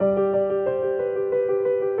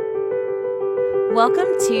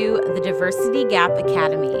Welcome to the Diversity Gap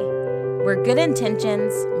Academy, where good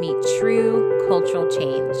intentions meet true cultural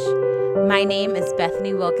change. My name is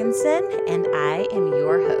Bethany Wilkinson, and I am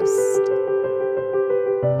your host.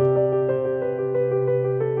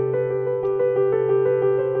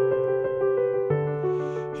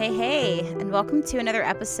 Hey, and welcome to another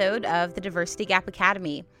episode of the Diversity Gap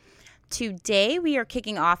Academy. Today, we are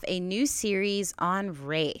kicking off a new series on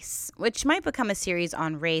race, which might become a series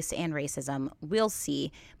on race and racism. We'll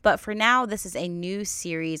see. But for now, this is a new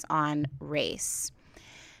series on race.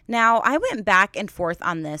 Now, I went back and forth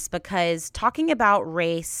on this because talking about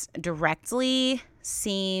race directly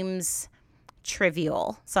seems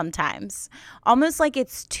trivial sometimes, almost like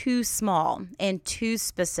it's too small and too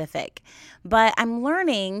specific. But I'm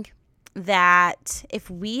learning that if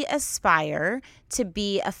we aspire to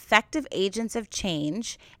be effective agents of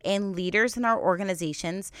change and leaders in our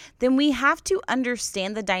organizations, then we have to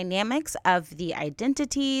understand the dynamics of the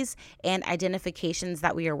identities and identifications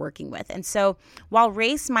that we are working with. And so while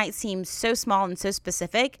race might seem so small and so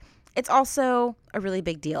specific, it's also a really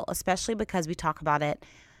big deal, especially because we talk about it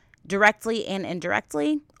directly and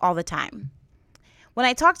indirectly all the time. When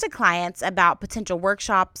I talk to clients about potential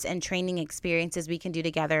workshops and training experiences we can do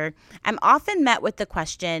together, I'm often met with the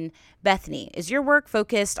question, Bethany, is your work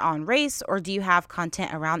focused on race, or do you have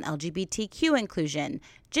content around LGBTQ inclusion,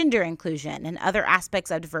 gender inclusion, and other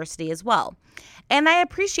aspects of diversity as well? And I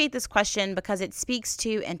appreciate this question because it speaks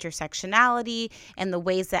to intersectionality and the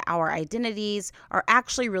ways that our identities are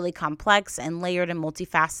actually really complex and layered and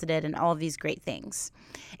multifaceted and all of these great things.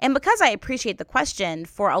 And because I appreciate the question,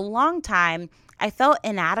 for a long time, I felt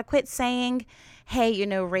inadequate saying, hey,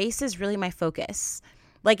 race is really my focus.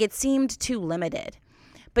 Like it seemed too limited.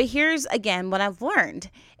 But here's again what I've learned.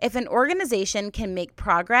 If an organization can make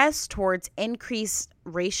progress towards increased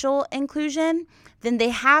racial inclusion, then they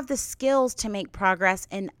have the skills to make progress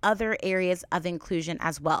in other areas of inclusion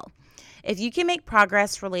as well. If you can make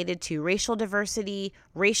progress related to racial diversity,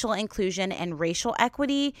 racial inclusion, and racial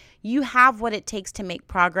equity, you have what it takes to make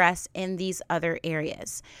progress in these other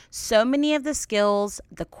areas. So many of the skills,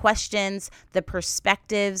 the questions, the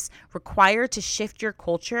perspectives required to shift your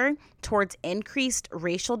culture towards increased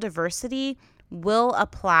racial diversity will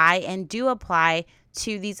apply and do apply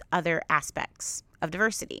to these other aspects of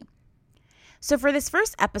diversity. So for this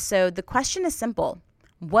first episode, the question is simple.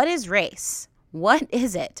 What is race? What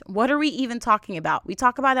is it? What are we even talking about? We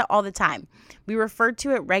talk about it all the time. We refer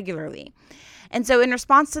to it regularly. And so in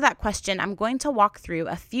response to that question, I'm going to walk through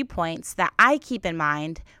a few points that I keep in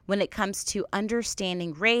mind when it comes to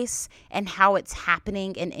understanding race and how it's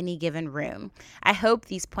happening in any given room. I hope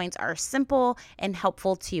these points are simple and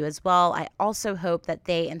helpful to you as well. I also hope that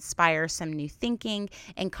they inspire some new thinking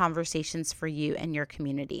and conversations for you and your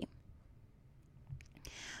community.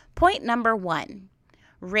 Point number 1.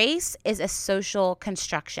 Race is a social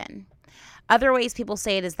construction. Other ways people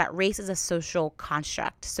say it is that race is a social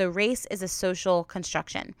construct. So race is a social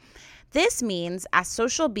construction. This means as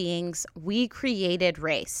social beings, we created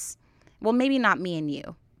race. Well, maybe not me and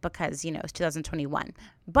you because, it's 2021,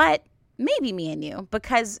 but maybe me and you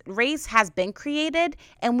because race has been created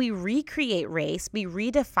and we recreate race, we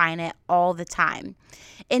redefine it all the time.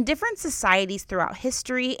 In different societies throughout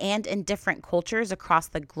history and in different cultures across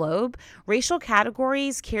the globe, racial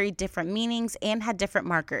categories carry different meanings and had different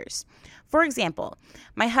markers. For example,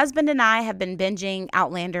 my husband and I have been binging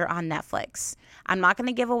Outlander on Netflix. I'm not going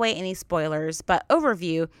to give away any spoilers, but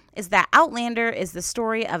overview is that Outlander is the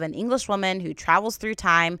story of an English woman who travels through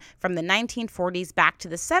time from the 1940s back to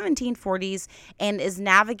the 1740s and is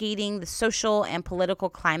navigating the social and political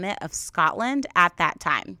climate of Scotland at that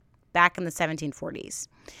time, back in the 1740s.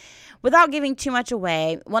 Without giving too much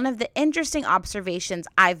away, one of the interesting observations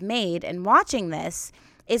I've made in watching this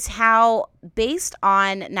is how, based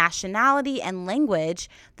on nationality and language,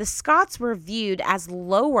 the Scots were viewed as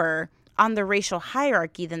lower on the racial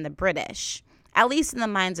hierarchy than the British, at least in the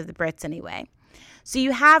minds of the Brits anyway. So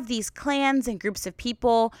you have these clans and groups of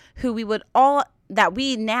people who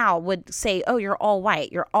we now would say, oh, you're all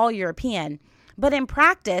white, you're all European. But in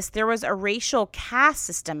practice, there was a racial caste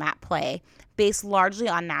system at play based largely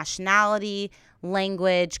on nationality,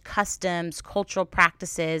 language, customs, cultural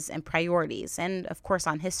practices, and priorities, and of course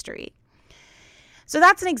on history. So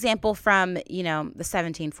that's an example from, the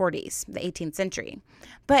 1740s, the 18th century.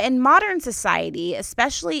 But in modern society,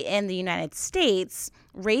 especially in the United States,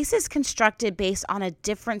 race is constructed based on a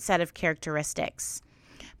different set of characteristics.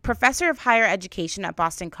 Professor of Higher Education at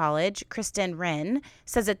Boston College, Kristen Wren,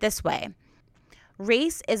 says it this way.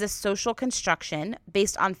 Race is a social construction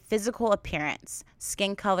based on physical appearance,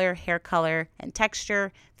 skin color, hair color, and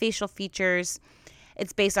texture, facial features,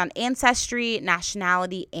 It's based on ancestry,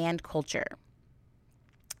 nationality, and culture.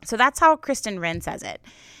 So that's how Kristen Wren says it.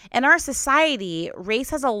 In our society, race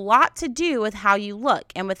has a lot to do with how you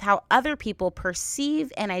look and with how other people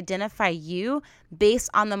perceive and identify you based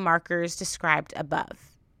on the markers described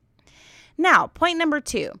above. Now, point number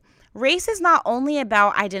 2. Race is not only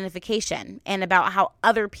about identification and about how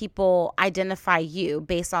other people identify you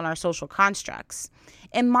based on our social constructs.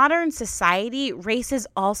 In modern society, race is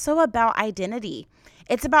also about identity.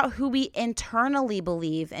 It's about who we internally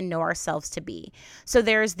believe and know ourselves to be. So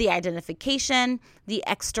there's the identification, the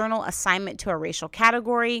external assignment to a racial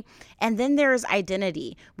category, and then there's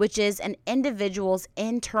identity, which is an individual's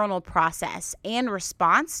internal process and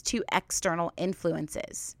response to external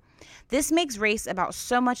influences. This makes race about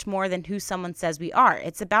so much more than who someone says we are.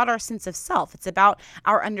 It's about our sense of self. It's about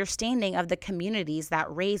our understanding of the communities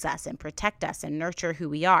that raise us and protect us and nurture who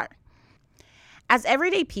we are. As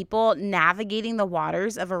everyday people navigating the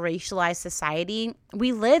waters of a racialized society,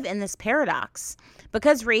 we live in this paradox.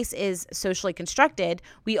 Because race is socially constructed,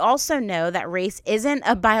 we also know that race isn't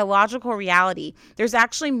a biological reality. There's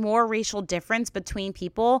actually more racial difference between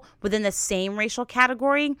people within the same racial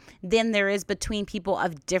category than there is between people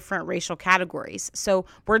of different racial categories. So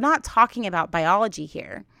we're not talking about biology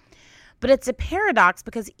here. But it's a paradox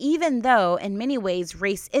because even though in many ways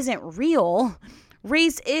race isn't real,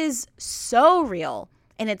 race is so real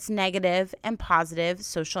in its negative and positive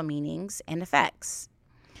social meanings and effects.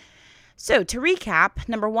 So to recap,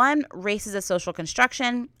 number 1, race is a social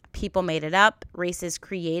construction. People made it up. Race is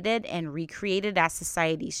created and recreated as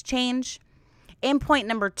societies change. And point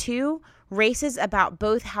number 2, race is about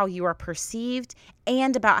both how you are perceived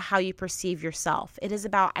and about how you perceive yourself. It is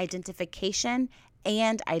about identification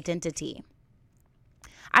and identity.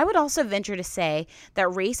 I would also venture to say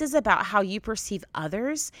that race is about how you perceive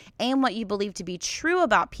others and what you believe to be true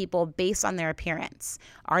about people based on their appearance.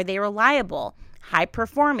 Are they reliable,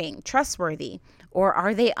 high-performing, trustworthy, or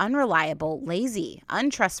are they unreliable, lazy,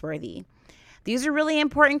 untrustworthy? These are really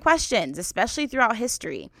important questions, especially throughout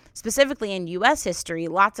history. Specifically in U.S. history,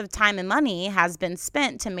 lots of time and money has been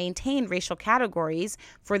spent to maintain racial categories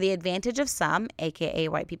for the advantage of some, aka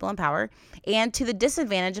white people in power, and to the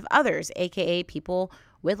disadvantage of others, aka people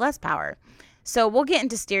with less power. So we'll get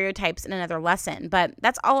into stereotypes in another lesson, but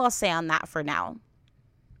that's all I'll say on that for now.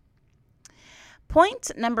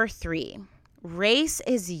 Point number 3, race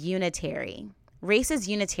is unitary. Race is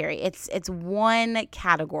unitary. It's one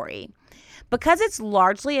category. Because it's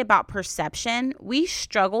largely about perception, we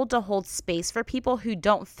struggle to hold space for people who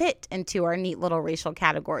don't fit into our neat little racial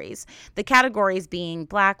categories. The categories being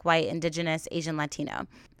Black, white, Indigenous, Asian, Latino.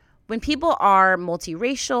 When people are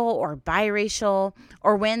multiracial or biracial,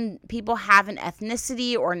 or when people have an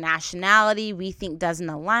ethnicity or nationality we think doesn't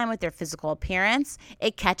align with their physical appearance,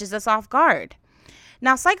 it catches us off guard.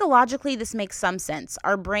 Now, psychologically, this makes some sense.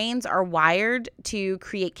 Our brains are wired to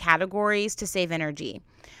create categories to save energy.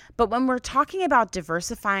 But when we're talking about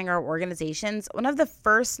diversifying our organizations, one of the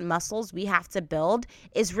first muscles we have to build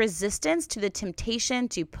is resistance to the temptation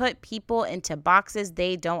to put people into boxes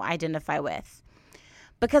they don't identify with.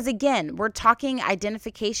 Because again, we're talking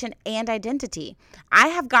identification and identity. I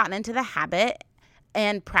have gotten into the habit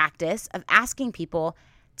and practice of asking people,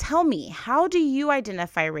 tell me, how do you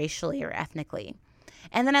identify racially or ethnically?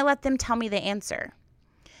 And then I let them tell me the answer.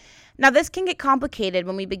 Now, this can get complicated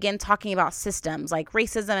when we begin talking about systems like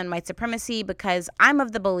racism and white supremacy, because I'm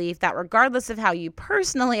of the belief that regardless of how you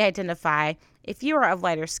personally identify, if you are of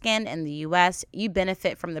lighter skin in the U.S., you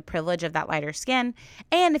benefit from the privilege of that lighter skin.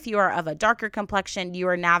 And if you are of a darker complexion, you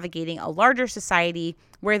are navigating a larger society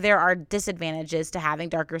where there are disadvantages to having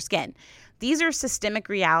darker skin. These are systemic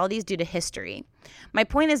realities due to history. My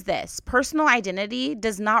point is this: personal identity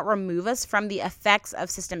does not remove us from the effects of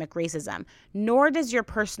systemic racism, nor does your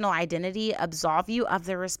personal identity absolve you of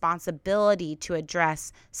the responsibility to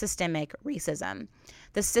address systemic racism.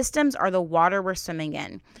 The systems are the water we're swimming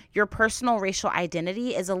in. Your personal racial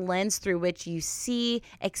identity is a lens through which you see,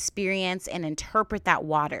 experience, and interpret that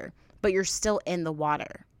water, but you're still in the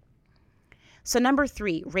water. So number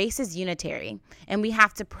 3, race is unitary, and we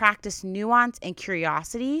have to practice nuance and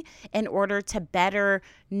curiosity in order to better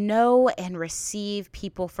know and receive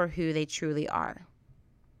people for who they truly are.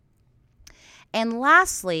 And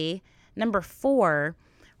lastly, number 4,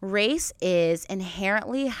 race is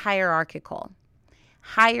inherently hierarchical.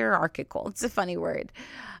 Hierarchical, it's a funny word.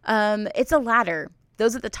 It's a ladder.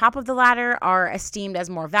 Those at the top of the ladder are esteemed as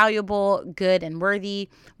more valuable, good, and worthy,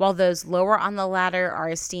 while those lower on the ladder are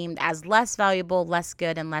esteemed as less valuable, less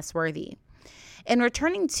good, and less worthy. In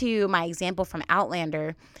returning to my example from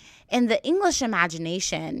Outlander, In the English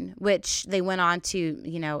imagination, which they went on to,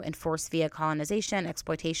 enforce via colonization,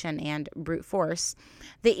 exploitation, and brute force,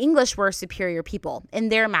 the English were a superior people in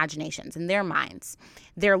their imaginations, in their minds.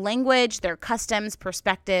 Their language, their customs,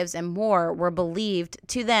 perspectives, and more were believed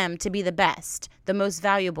to them to be the best, the most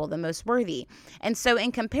valuable, the most worthy. And so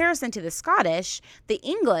in comparison to the Scottish, the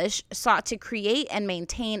English sought to create and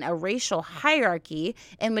maintain a racial hierarchy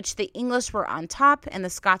in which the English were on top and the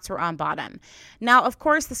Scots were on bottom. Now, of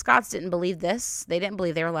course, the Scots didn't believe this. They didn't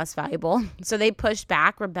believe they were less valuable. So they pushed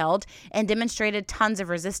back, rebelled, and demonstrated tons of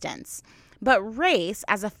resistance. But race,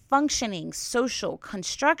 as a functioning social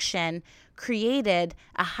construction, created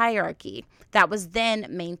a hierarchy that was then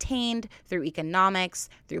maintained through economics,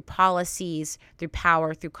 through policies, through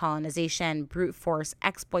power, through colonization, brute force,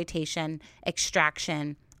 exploitation,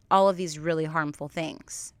 extraction, all of these really harmful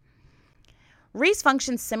things. Race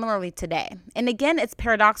functions similarly today. And again, it's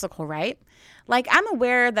paradoxical, right? Like, I'm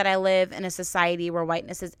aware that I live in a society where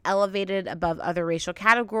whiteness is elevated above other racial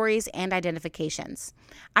categories and identifications.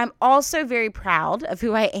 I'm also very proud of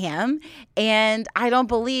who I am, and I don't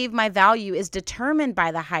believe my value is determined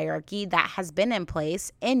by the hierarchy that has been in place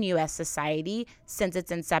in U.S. society since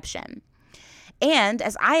its inception. And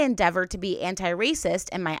as I endeavor to be anti-racist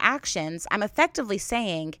in my actions, I'm effectively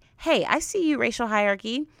saying, hey, I see you, racial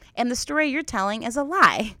hierarchy, and the story you're telling is a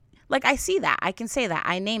lie. Like, I see that. I can say that.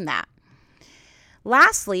 I name that.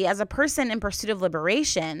 Lastly, as a person in pursuit of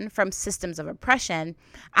liberation from systems of oppression,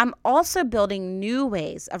 I'm also building new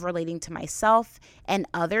ways of relating to myself and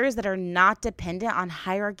others that are not dependent on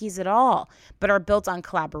hierarchies at all, but are built on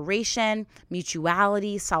collaboration,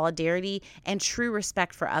 mutuality, solidarity, and true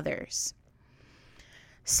respect for others.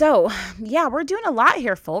 So, yeah, we're doing a lot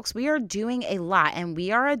here, folks. We are doing a lot, and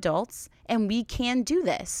we are adults, and we can do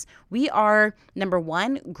this. We are, number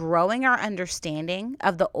one, growing our understanding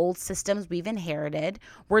of the old systems we've inherited.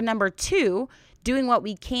 We're, number two, doing what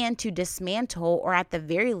we can to dismantle or at the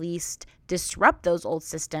very least disrupt those old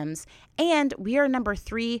systems. And we are, number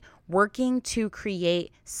three, working to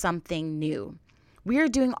create something new. We are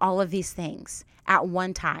doing all of these things at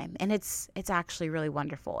one time, and it's actually really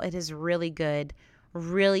wonderful. It is really good,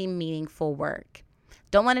 really meaningful work.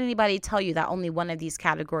 Don't let anybody tell you that only one of these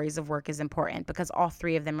categories of work is important, because all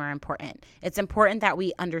three of them are important. It's important that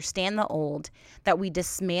we understand the old, that we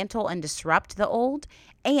dismantle and disrupt the old,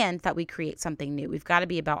 and that we create something new. We've got to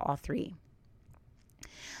be about all three.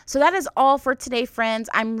 So that is all for today, friends.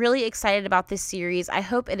 I'm really excited about this series. I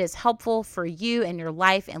hope it is helpful for you and your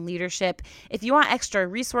life and leadership. If you want extra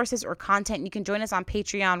resources or content, you can join us on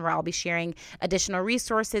Patreon, where I'll be sharing additional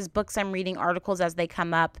resources, books I'm reading, articles as they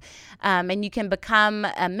come up. And you can become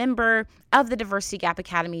a member of the Diversity Gap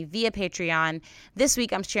Academy via Patreon. This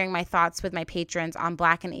week, I'm sharing my thoughts with my patrons on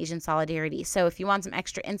Black and Asian solidarity. So if you want some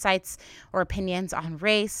extra insights or opinions on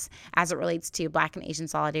race as it relates to Black and Asian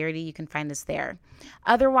solidarity, you can find us there.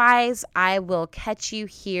 Otherwise, I will catch you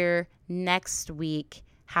here next week.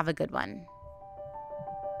 Have a good one.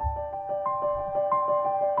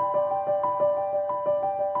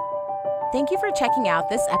 Thank you for checking out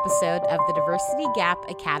this episode of the Diversity Gap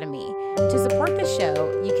Academy. To support the show,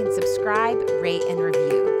 you can subscribe, rate, and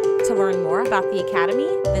review. To learn more about the Academy,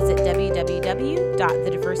 visit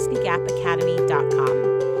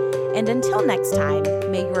www.thediversitygapacademy.com. And until next time,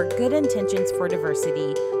 may your good intentions for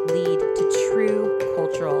diversity lead to true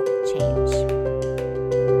cultural